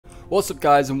What's up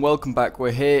guys, and welcome back.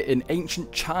 We're here in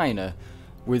ancient China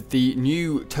with the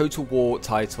new Total War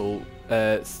title,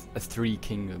 Three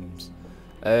Kingdoms.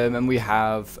 And we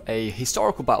have a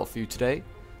historical battle for you today.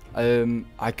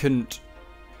 I couldn't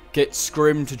get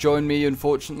Scrim to join me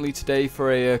unfortunately today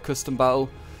for a custom battle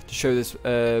to show this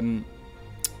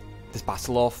this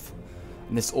battle off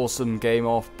and this awesome game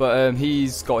off, but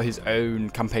he's got his own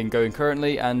campaign going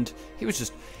currently, and he was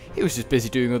just busy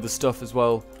doing other stuff as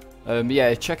well. But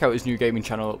yeah, check out his new gaming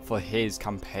channel for his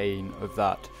campaign of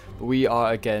that. But we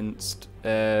are against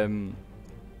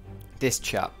this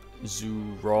chap,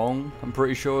 Zhurong, I'm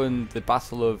pretty sure, in the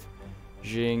Battle of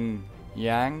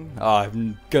Xingyang. Oh,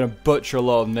 I'm gonna butcher a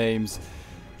lot of names.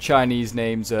 Chinese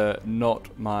names are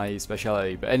not my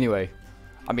speciality, but anyway,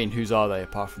 I mean, whose are they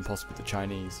apart from possibly the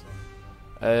Chinese?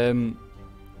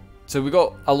 So we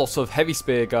got a lot of heavy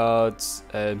spear guards,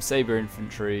 saber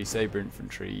infantry,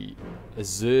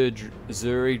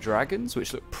 Azuri dragons,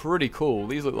 which look pretty cool.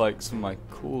 These look like some of my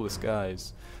coolest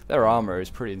guys. Their armor is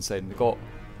pretty insane. They got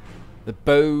the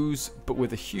bows, but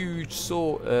with a huge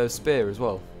sword, spear as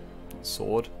well,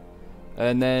 sword.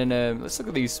 And then let's look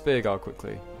at these spear guard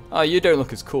quickly. Oh, you don't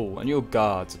look as cool, and you're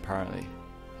guards apparently.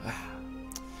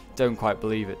 Don't quite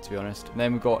believe it, to be honest. And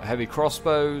then we've got heavy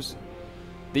crossbows.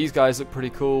 These guys look pretty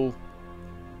cool.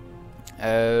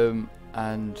 And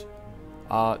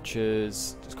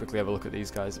archers. Just quickly have a look at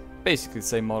these guys. Basically the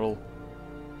same model,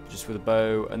 just with a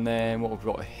bow. And then what we've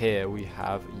got here, we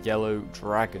have yellow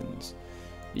dragons.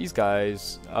 These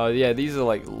guys, yeah, these are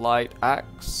like light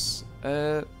axe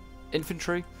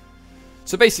infantry.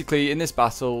 So basically in this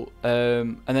battle,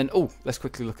 and then let's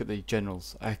quickly look at the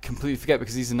generals. I completely forget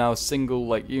because these are now single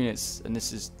like units, and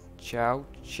this is Cao,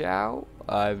 Cao,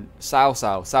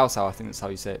 Cao, I think that's how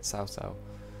you say it, Cao.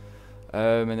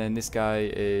 And then this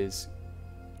guy is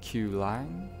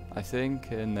Lang, I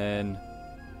think, and then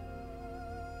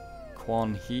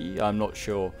Quan He, I'm not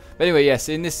sure. But anyway, yes,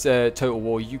 in this Total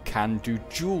War you can do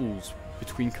duels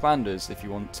between commanders if you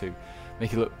want to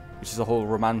make it look, which is the whole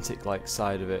romantic like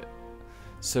side of it.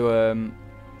 So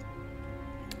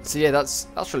so yeah, that's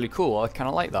really cool. I kind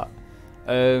of like that.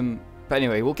 But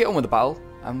anyway, we'll get on with the battle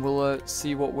and we'll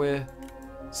see what we're.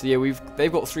 So yeah,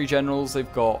 they've got 3 generals.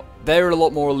 They're a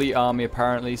lot more elite army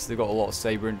apparently. So they've got a lot of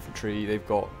saber infantry. They've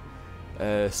got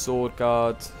sword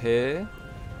guards here.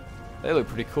 They look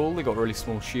pretty cool. They got really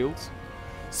small shields.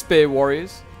 Spear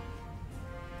warriors,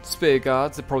 spear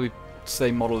guards. They're probably the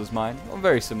same model as mine. Well,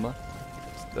 very similar.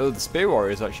 Though the spear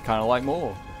warriors I actually kind of like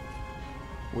more,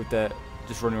 with their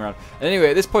just running around. And anyway,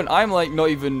 at this point I'm like not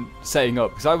even setting up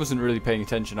because I wasn't really paying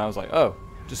attention. I was like, oh,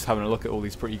 just having a look at all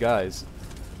these pretty guys.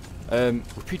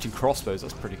 Repeating crossbows,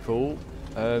 that's pretty cool.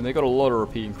 They got a lot of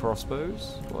repeating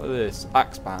crossbows. What are this?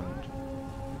 Axe band.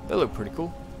 They look pretty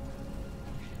cool.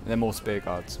 And then more spear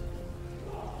guards.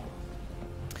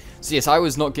 So yes, I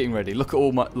was not getting ready. Look at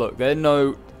all my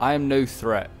I am no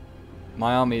threat.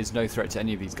 My army is no threat to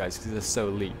any of these guys because they're so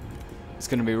elite. It's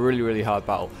going to be a really, really hard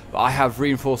battle. But I have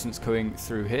reinforcements coming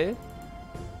through here.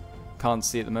 Can't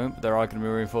see at the moment, but there are going to be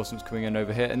reinforcements coming in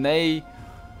over here, and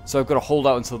so I've got to hold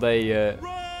out until they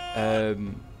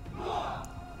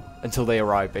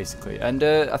arrive, basically. And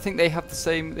I think they have the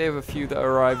same. They have a few that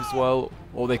arrive as well,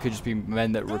 or they could just be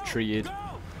men that retreated.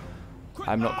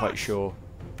 I'm not quite sure,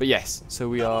 but yes. So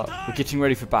we're getting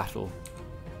ready for battle.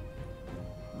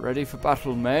 Ready for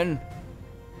battle, men.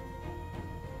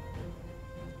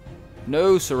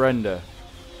 No surrender.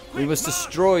 We must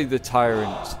destroy the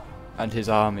tyrant and his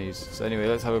armies. So anyway,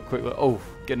 let's have a quick look. Oh,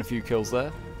 getting a few kills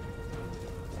there.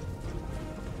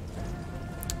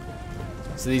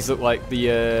 So these look like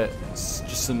the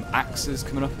just some axes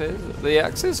coming up here. Are they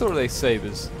axes or are they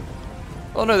sabers?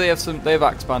 Oh no, they have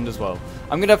axe band as well.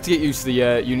 I'm gonna have to get used to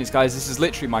the units, guys. This is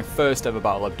literally my first ever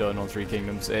battle I've done on Three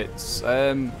Kingdoms. It's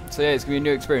so yeah, it's gonna be a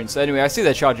new experience. So anyway, I see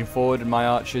they're charging forward, and my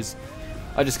archers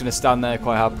are just gonna stand there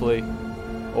quite happily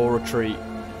or retreat.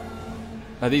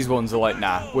 Now these ones are like,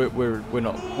 nah, we're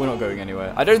not going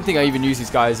anywhere. I don't think I even use these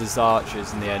guys as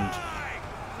archers in the end.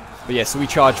 But yeah, so we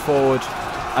charge forward,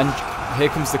 and here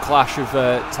comes the clash of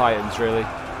titans. Really,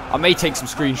 I may take some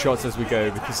screenshots as we go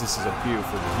because this is a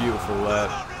beautiful,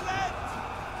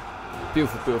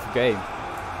 beautiful game.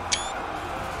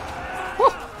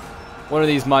 Woo! One of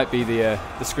these might be the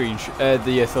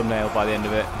thumbnail by the end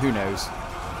of it. Who knows?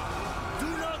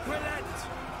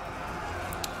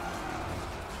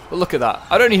 But look at that.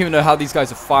 I don't even know how these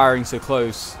guys are firing so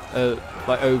close,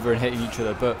 like over and hitting each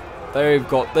other. But they've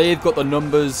got the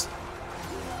numbers,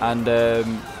 and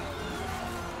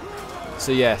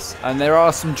so yes. And there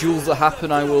are some duels that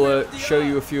happen. I will show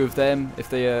you a few of them if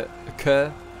they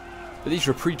occur. But these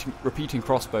repeating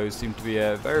crossbows seem to be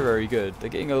very, very good. They're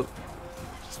getting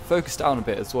focused down a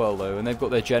bit as well, though, and they've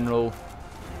got their general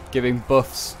giving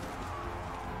buffs.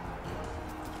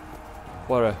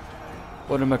 What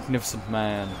a magnificent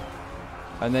man.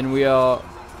 And then we are,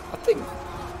 I think,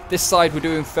 this side we're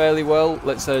doing fairly well.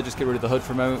 Let's just get rid of the HUD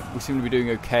for a moment. We seem to be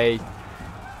doing okay.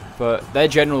 But their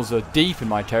generals are deep in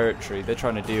my territory. They're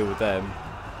trying to deal with them.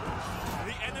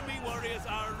 The enemy warriors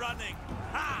are running.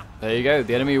 Ha! There you go.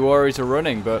 The enemy warriors are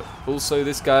running. But also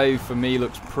this guy, for me,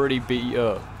 looks pretty beat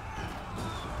up.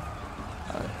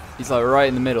 He's like right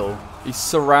in the middle. He's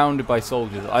surrounded by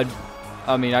soldiers.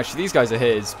 I mean, actually, these guys are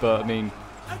his. But, I mean,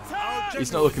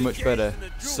 he's not looking much better.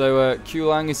 So,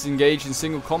 Xingyang is engaged in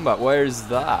single combat. Where is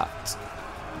that?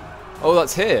 Oh,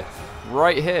 that's here.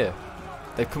 Right here.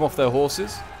 They've come off their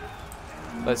horses.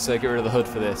 Let's get rid of the HUD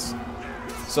for this.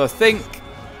 So I think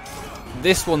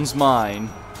this one's mine.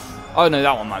 Oh no,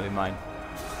 that one might be mine.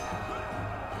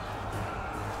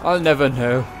 I'll never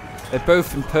know. They're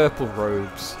both in purple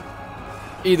robes.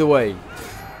 Either way,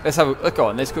 let's have a look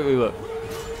on. Let's quickly look.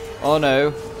 Oh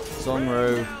no,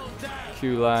 Zongro,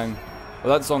 Xingyang.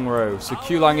 Well, that's Zongro. So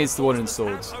Xingyang is the one in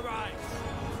swords.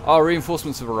 Our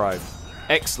reinforcements have arrived.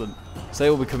 Excellent. So they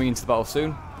will be coming into the battle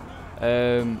soon.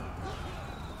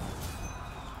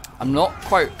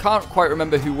 Can't quite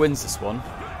remember who wins this one.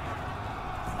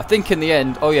 I think in the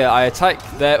end, oh yeah, I attack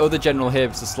their other general here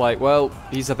because it's like, well,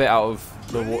 he's a bit out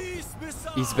of the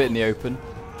he's a bit in the open,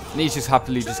 and he's just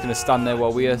happily just going to stand there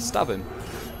while we stab him.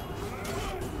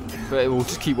 But we'll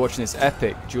just keep watching this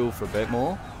epic duel for a bit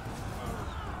more.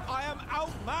 I am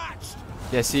outmatched.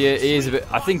 Yes, he is a bit.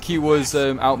 I think he was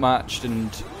outmatched,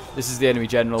 and this is the enemy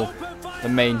general, the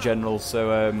main general.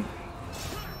 So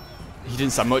he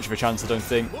didn't stand much of a chance, I don't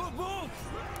think.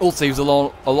 Also, he was a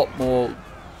lot more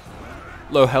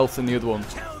low health than the other one.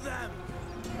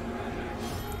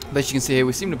 But as you can see here,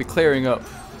 we seem to be clearing up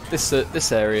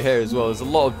this area here as well. There's a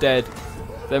lot of dead.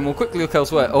 Then we'll quickly look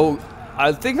elsewhere. Oh,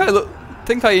 I think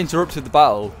I interrupted the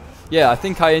battle. Yeah, I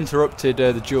think I interrupted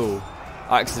the duel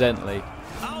accidentally.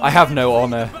 I have no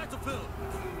honor,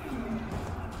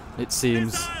 it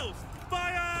seems.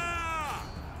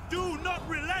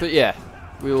 But yeah,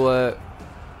 we'll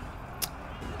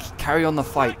carry on the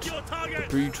fight.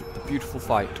 The beautiful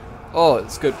fight. Oh,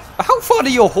 it's good. How far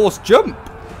did your horse jump?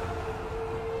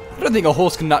 I don't think a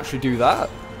horse can naturally do that.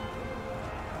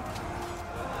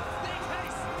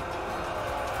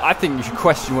 I think you should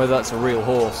question whether that's a real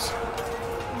horse.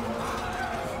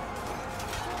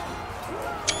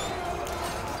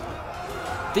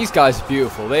 These guys are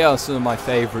beautiful. They are some of my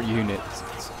favourite units.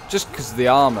 Just because of the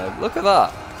armour. Look at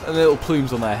that. And the little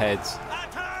plumes on their heads.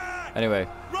 Anyway.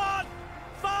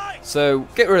 So,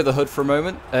 get rid of the HUD for a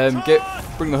moment.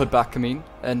 Bring the HUD back, I mean.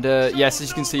 And, yes, as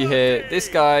you can see here, this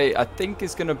guy, I think,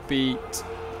 is going to beat...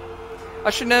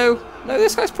 Actually, no. No,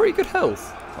 this guy's pretty good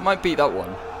health. I might beat that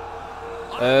one.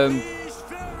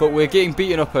 But we're getting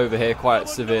beaten up over here quite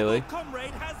severely.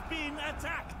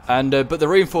 And, but the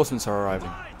reinforcements are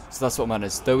arriving. So that's what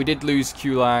matters. Though we did lose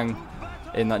Xingyang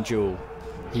in that duel.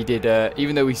 He did,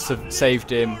 even though we saved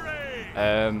him,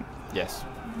 yes,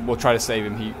 we'll try to save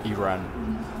him, he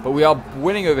ran. But we are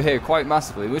winning over here quite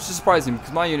massively, which is surprising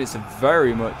because my units are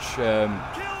very much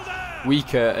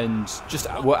weaker and just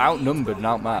were outnumbered and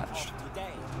outmatched.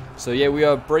 So yeah, we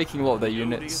are breaking a lot of their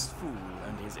units.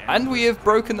 And we have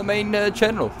broken the main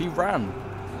general. He ran.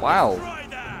 Wow.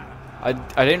 I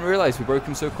didn't realise we broke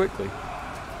him so quickly.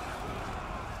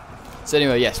 So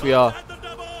anyway, yes, we are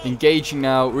engaging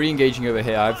now, re-engaging over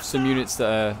here. I have some units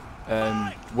that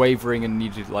are wavering and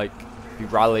needed like be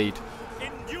rallied.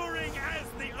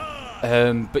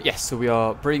 But yes, so we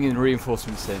are bringing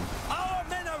reinforcements in. Our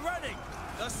men are running,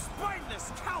 the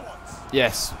spineless cowards.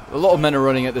 Yes, a lot of men are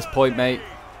running at this point, mate.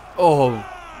 Oh,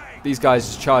 these guys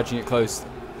just charging it close.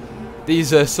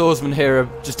 These swordsmen here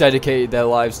have just dedicated their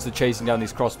lives to chasing down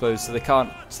these crossbows, so they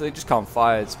just can't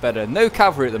fire. It's better. No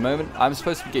cavalry at the moment. I'm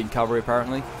supposed to be getting cavalry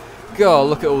apparently. God,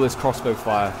 look at all this crossbow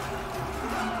fire.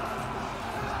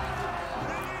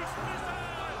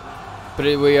 But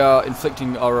we are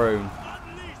inflicting our own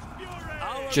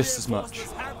just as much.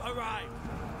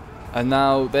 And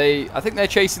now I think they're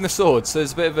chasing the swords, so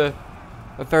there's a bit of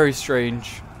a very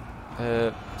strange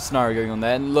scenario going on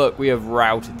there. And look, we have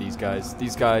routed these guys.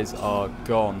 These guys are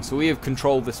gone. So we have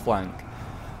controlled this flank.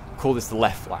 Call this the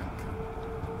left flank.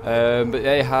 But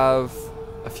they have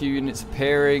a few units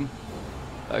appearing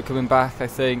that are coming back, I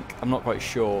think. I'm not quite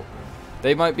sure.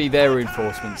 They might be their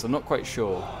reinforcements. I'm not quite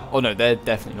sure. Oh no, they're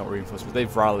definitely not reinforcements.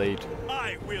 They've rallied.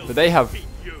 But they have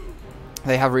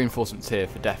reinforcements here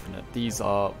for definite. These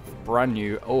are brand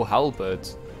new. Oh,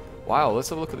 halberds. Wow, let's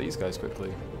have a look at these guys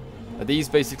quickly. Are these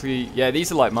basically... Yeah,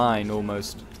 these are like mine,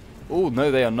 almost. Oh, no,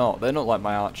 they are not. They're not like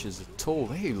my archers at all.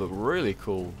 They look really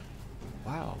cool.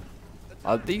 Wow.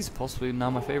 Are these possibly now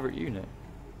my favourite unit?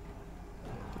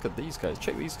 Look at these guys.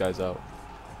 Check these guys out.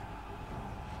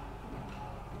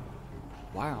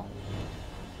 Wow.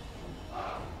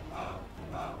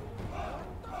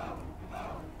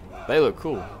 They look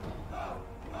cool.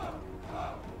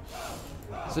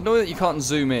 It's annoying that you can't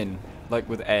zoom in, like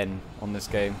with N on this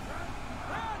game.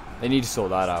 They need to sort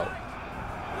that out.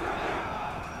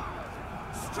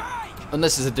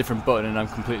 Unless there's a different button and I'm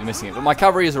completely missing it. But my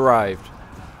cavalry has arrived.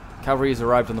 Cavalry has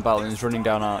arrived on the battle and is running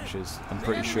down archers, I'm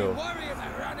pretty sure.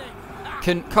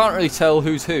 Can't really tell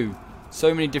who's who.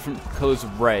 So many different colours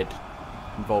of red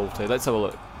involved here. Let's have a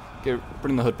look.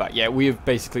 Bring the hood back. Yeah, we have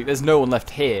basically... There's no one left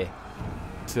here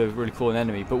to really call an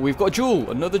enemy. But we've got a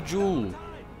duel. Another duel.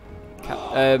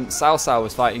 Cao Cao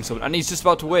is fighting someone. And he's just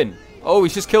about to win. Oh,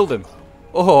 he's just killed him.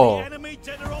 Oh.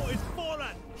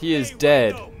 He is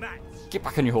dead. Get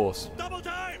back on your horse.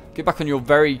 Get back on your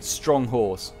very strong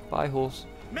horse. Bye, horse.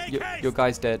 Your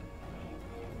guy's dead.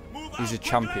 He's a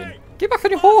champion. Get back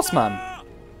on your horse, man.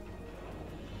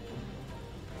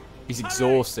 He's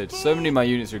exhausted. So many of my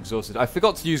units are exhausted. I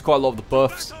forgot to use quite a lot of the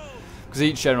buffs. Because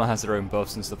each general has their own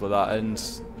buffs and stuff like that. And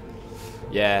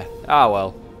yeah. Ah,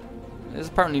 well. There's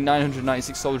apparently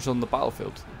 996 soldiers on the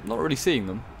battlefield. I'm not really seeing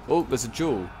them. Oh, there's a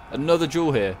duel. Another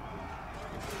duel here.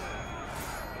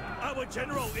 Our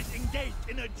general is engaged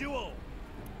in a duel.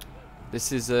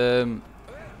 This is over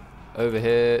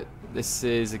here. This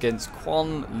is against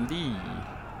Quan Li.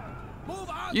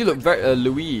 You look very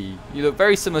Louis. You look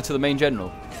very similar to the main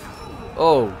general.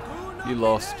 Oh, you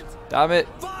lost. Damn it.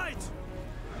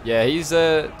 Yeah, he's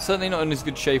certainly not in as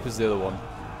good shape as the other one.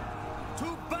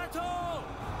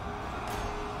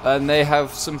 And they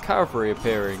have some cavalry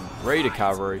appearing, raider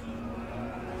cavalry.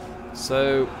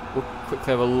 So we'll quickly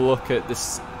have a look at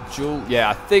this duel. Yeah,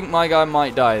 I think my guy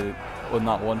might die on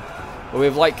that one. But we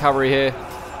have light cavalry here.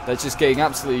 They're just getting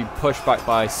absolutely pushed back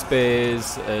by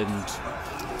spears, and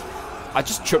I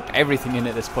just chucked everything in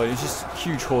at this point. It's just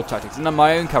huge horde tactics. And then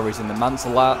my own cavalry's in the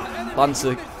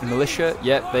Lancer militia.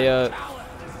 Yep, they are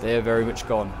very much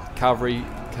gone. Cavalry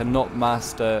cannot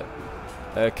master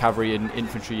cavalry and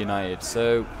infantry united.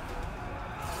 So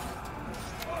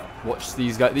watch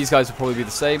these guys. These guys will probably be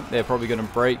the same. They're probably going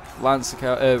to break.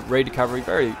 Raider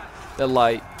cavalry, they're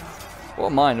light. Well,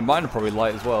 mine are probably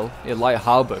light as well. Yeah, light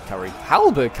halberd cavalry.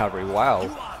 Halberd cavalry, wow.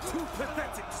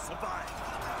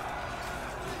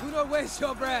 Do not waste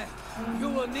your breath. You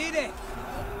will need it.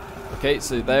 Okay,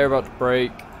 so they're about to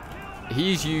break.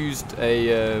 He's used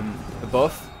a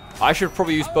buff. I should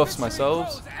probably use buffs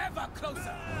myself.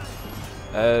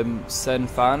 Sen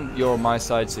Fan, you're on my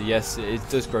side, so yes, it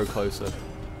does grow closer.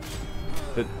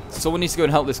 But someone needs to go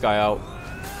and help this guy out.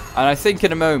 And I think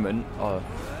in a moment, oh,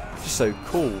 just so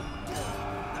cool.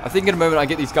 I think in a moment I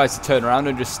get these guys to turn around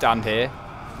and just stand here.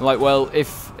 I'm like, well,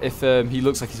 if he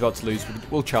looks like he's about to lose,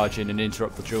 we'll charge in and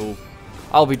interrupt the duel.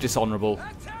 I'll be dishonourable.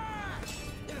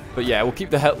 But yeah, we'll keep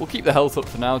the health up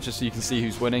for now, just so you can see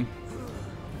who's winning.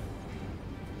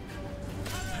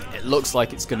 It looks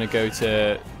like it's going to go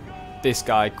to this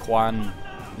guy, Quan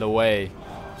Lewei.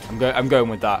 I'm going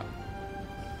with that.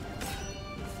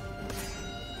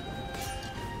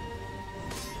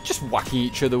 Just whacking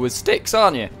each other with sticks,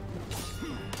 aren't you?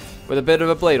 With a bit of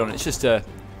a blade on it. It's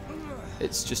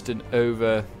just an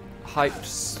overhyped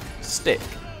stick.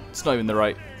 It's not even the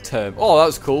right term. Oh, that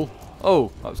was cool.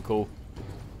 Oh, that was cool.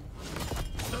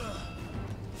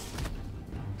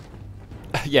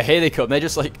 Yeah, here they come. They're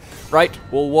just like, right,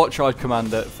 we'll watch our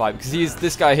commander fight, because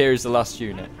this guy here is the last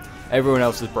unit. Everyone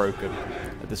else is broken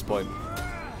at this point.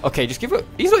 Okay, just give it.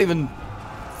 He's not even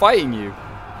fighting you.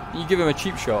 You give him a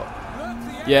cheap shot.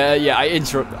 Yeah. I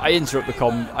interrupt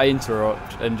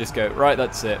and just go, right,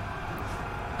 that's it.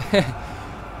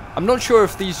 I'm not sure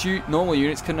if these normal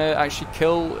units can actually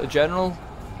kill a general,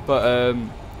 but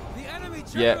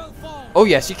yeah. Oh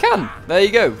yes, you can. There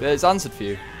you go. There's answered for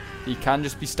you. He can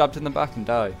just be stabbed in the back and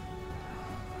die.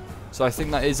 So I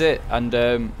think that is it. And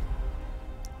it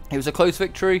was a close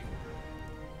victory.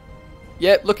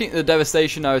 Yep, looking at the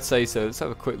devastation, I would say so. Let's have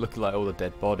a quick look at like all the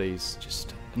dead bodies,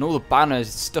 and all the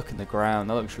banners stuck in the ground.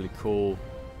 That looks really cool.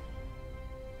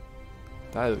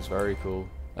 That looks very cool.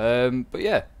 But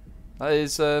yeah, that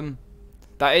is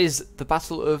the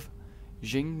Battle of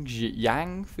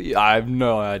Xingyang. I have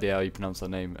no idea how you pronounce that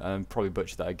name. Probably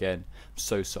butchered that again. I'm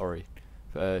so sorry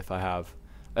if I have.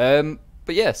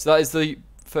 But yes, that is the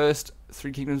first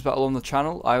Three Kingdoms battle on the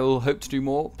channel. I will hope to do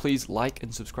more. Please like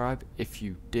and subscribe if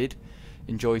you did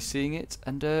enjoy seeing it.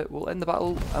 And we'll end the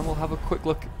battle and we'll have a quick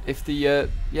look if the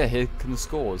yeah, here come the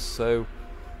scores. So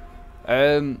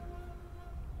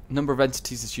number of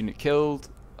entities this unit killed,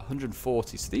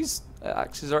 140. So these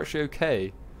axes are actually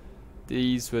okay.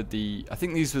 These were the, I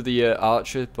think these were the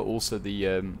archer, but also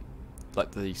the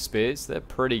like the spears. They're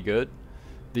pretty good.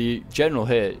 The general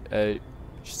here,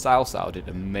 Sao did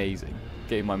amazing,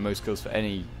 getting my most kills for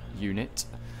any unit.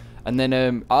 And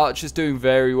then archers doing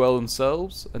very well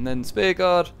themselves. And then spear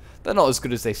guard, they're not as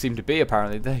good as they seem to be.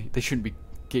 Apparently, they shouldn't be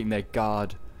getting their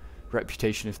guard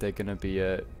reputation if they're going to be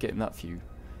getting that few.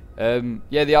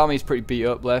 Yeah, the army's pretty beat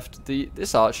up left.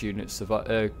 This archer unit's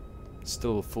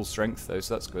still full strength though,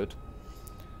 so that's good.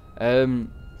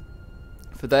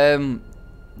 For them,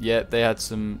 yeah, they had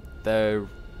some.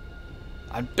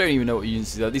 I don't even know what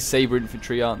units these are. These saber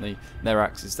infantry, aren't they? Their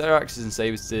axes and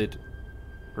sabers did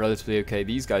relatively okay.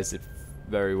 These guys did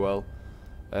very well.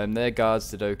 Their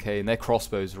guards did okay, and their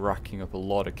crossbows racking up a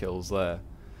lot of kills there.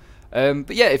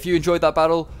 But yeah, if you enjoyed that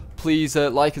battle, please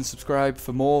like and subscribe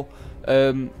for more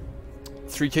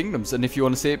Three Kingdoms. And if you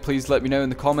want to see it, please let me know in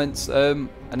the comments. And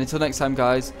until next time,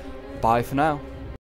 guys, bye for now.